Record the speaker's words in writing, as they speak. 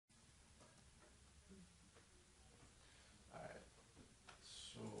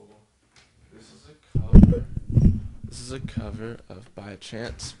is a cover of By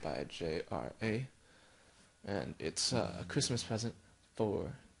Chance by JRA, and it's a Christmas present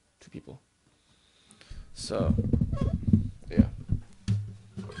for two people. So, yeah.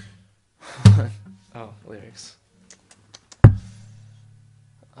 Oh, lyrics.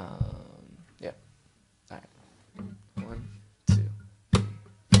 Yeah. Alright. 1, 2, 3,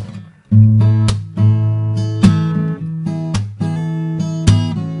 4.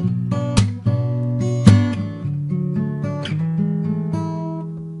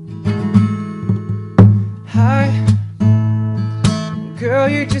 Hi, girl,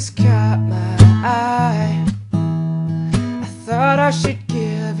 you just caught my eye. I thought I should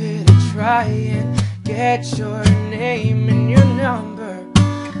give it a try and get your name and your number.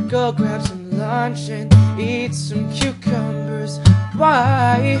 Go grab some lunch and eat some cucumbers.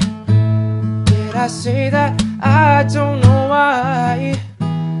 Why did I say that? I don't know why,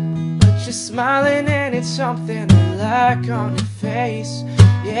 but you're smiling and it's something I like on your face.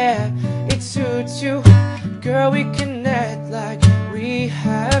 Yeah, it suits you. Girl, we connect like we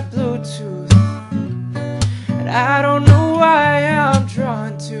have Bluetooth. And I don't know why I'm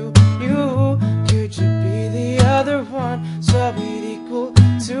drawn to you. Could you be the other one, so we'd equal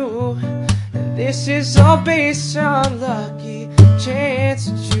two? And this is all based on lucky chance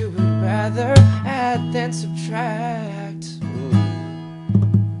that you would rather add than subtract.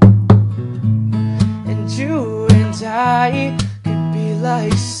 And you and I could be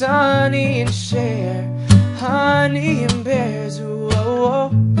like Sonny and Cher, honey and bears, whoa.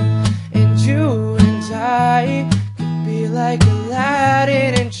 And you and I could be like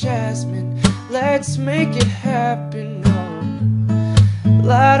Aladdin and Jasmine. Let's make it happen, oh.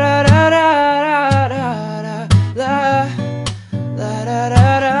 La da da da da da da, la la da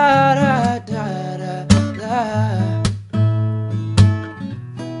da da da da da.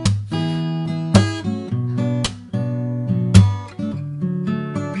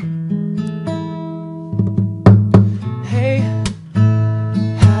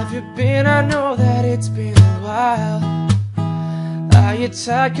 I know that it's been a while. Are you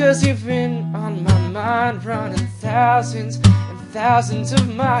tired? Cause you've been on my mind, running thousands and thousands of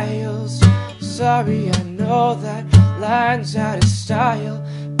miles. Sorry, I know that line's out of style,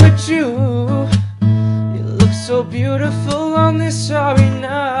 but you look so beautiful on this sorry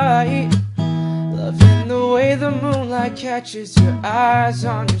night. Loving the way the moonlight catches your eyes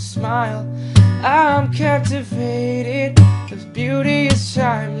on your smile. I'm captivated. This beauty is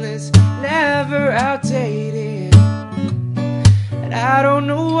timeless, never outdated. And I don't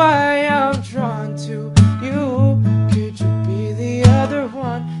know why I'm drawn to you. Could you be the other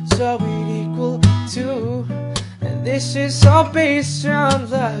one, so we'd equal two? And this is all based on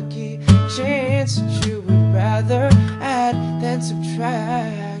lucky chance that you would rather add than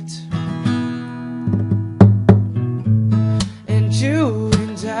subtract. And you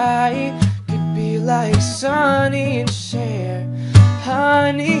and I be like Sonny and Cher,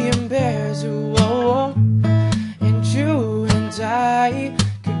 honey and bears, whoa. And you and I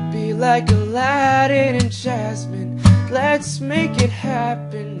could be like Aladdin and Jasmine. Let's make it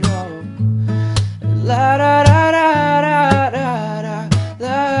happen, oh. La da da da da da da,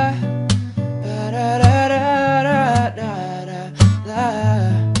 la da da da da da da da.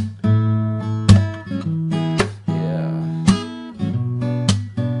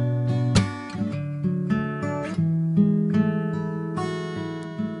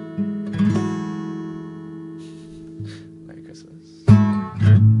 Merry Christmas.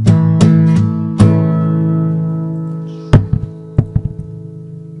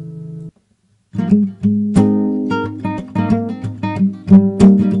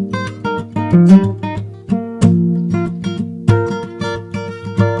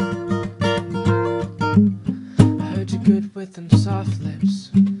 I heard you're good with them soft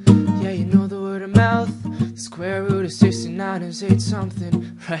lips. Yeah, you know the word of mouth. The square root of 69 is 8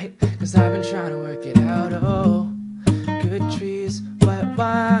 something, right? Cause I've been trying to work it out, oh. Good trees, white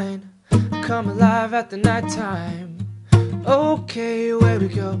wine, come alive at the nighttime. Okay, where we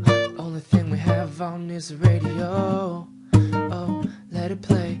go? Only thing we have on is the radio. Oh, let it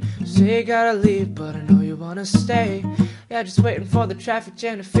play. Say you gotta leave, but I know you wanna stay. Yeah, just waiting for the traffic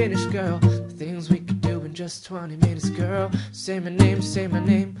jam to finish, girl. The things we could do in just 20 minutes, girl. Say my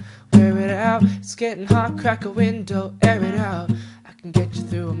name, wear it out. It's getting hot, crack a window, air it out. I can get you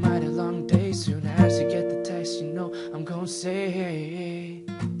through a mighty long day. Soon as you get the text, you know I'm gonna say,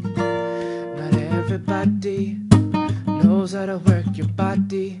 not everybody knows how to work your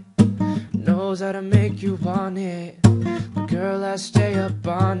body, knows how to make you want it. But girl, I stay up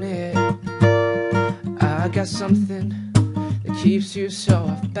on it. I got something that keeps you so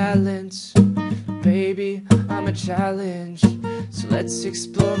off balance. baby, I'm a challenge, so let's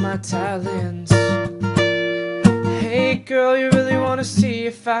explore my talents. Hey girl, you really wanna see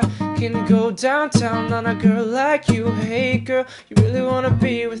if I can go downtown on a girl like you? Hey girl, you really wanna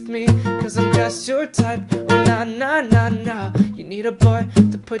be with me, cause I'm just your type? Oh nah nah nah nah, you need a boy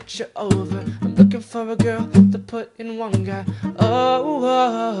to put you over. I'm looking for a girl to put in one guy. Oh, oh,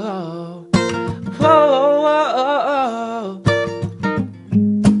 oh,